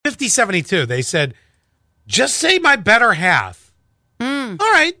5072, they said, just say my better half. All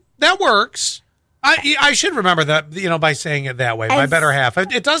right, that works. I should remember that, by saying it that way, my better half.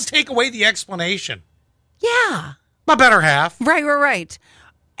 It does take away the explanation. Yeah. My better half. Right.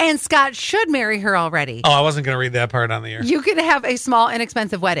 And Scott should marry her already. Oh, I wasn't going to read that part on the air. You can have a small,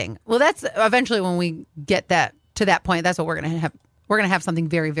 inexpensive wedding. Well, that's eventually when we get to that point. That's what we're going to have. We're going to have something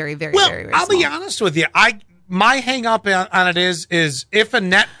very, very, very, very, very I'll small. be honest with you. My hang up on it is if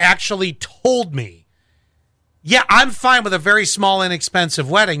Annette actually told me, yeah, I'm fine with a very small, inexpensive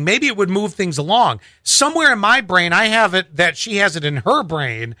wedding, maybe it would move things along. Somewhere in my brain, I have it that she has it in her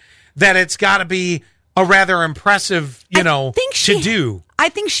brain that it's got to be a rather impressive, to do. I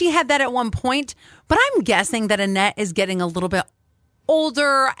think she had that at one point, but I'm guessing that Annette is getting a little bit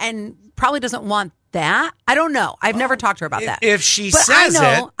older and probably doesn't want that. I don't know. I've never talked to her about that. If she says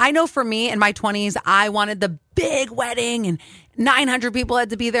it. I know for me in my 20s, I wanted the big wedding and 900 people had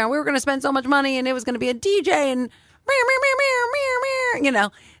to be there and we were going to spend so much money and it was going to be a DJ and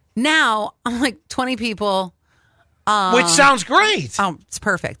now I'm like 20 people. Which sounds great. It's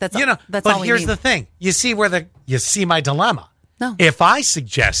perfect. That's but all we here's need. the thing. You see my dilemma. No. If I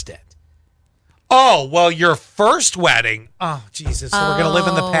suggest it, oh, well, your first wedding. Oh, Jesus. So we're going to live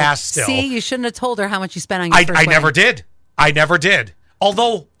in the past still. See, you shouldn't have told her how much you spent on your first wedding. I never did.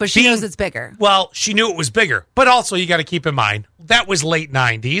 Although. But she knows it's bigger. Well, she knew it was bigger. But also, you got to keep in mind, that was late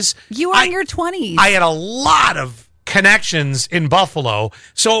 90s. You are in your 20s. I had a lot of connections in Buffalo.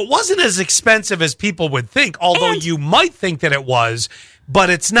 So it wasn't as expensive as people would think, although you might think that it was, but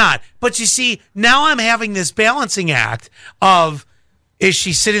it's not. But you see, now I'm having this balancing act of, is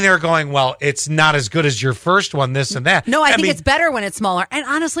she sitting there going, well, it's not as good as your first one, this and that? No, I think it's better when it's smaller. And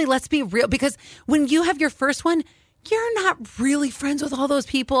honestly, let's be real, because when you have your first one, you're not really friends with all those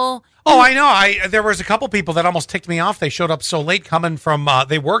people. Oh, I know. There was a couple people that almost ticked me off. They showed up so late coming from,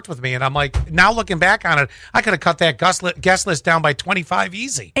 they worked with me. And I'm like, now looking back on it, I could have cut that guest list down by 25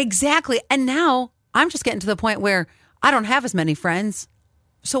 easy. Exactly. And now I'm just getting to the point where I don't have as many friends.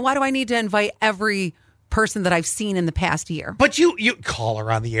 So why do I need to invite every person that I've seen in the past year? But you call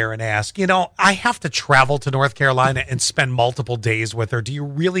her on the air and ask, I have to travel to North Carolina and spend multiple days with her. Do you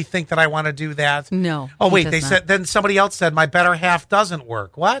really think that I want to do that? No. Oh, wait, then somebody else said my better half doesn't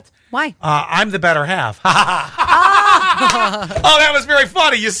work. What? Why? I'm the better half. Oh, that was very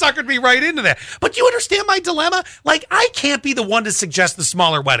funny. You suckered me right into that. But you understand my dilemma? Like, I can't be the one to suggest the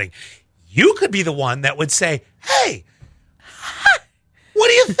smaller wedding. You could be the one that would say, hey, what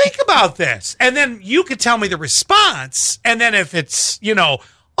do you think about this? And then you could tell me the response. And then if it's,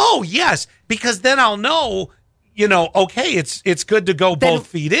 oh, yes, because then I'll know, okay, it's good to go both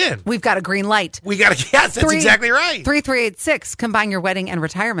feet in. We've got a green light. Yes, that's exactly right. 3386, combine your wedding and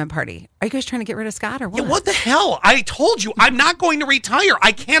retirement party. Are you guys trying to get rid of Scott or what? Yeah, what the hell? I told you, I'm not going to retire.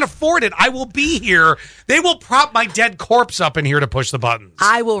 I can't afford it. I will be here. They will prop my dead corpse up in here to push the buttons.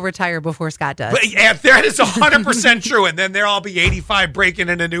 I will retire before Scott does. But, yeah, that is 100% true. And then there'll all be 85 breaking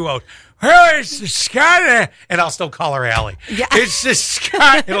into New Oak. Hey, it's Scott. And I'll still call her Allie. Yeah. It's the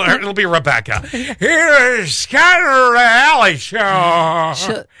Scott. It'll be Rebecca. Here's Scott or the Allie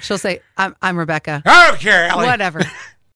show. She'll say, I'm Rebecca. Okay, Allie. Whatever.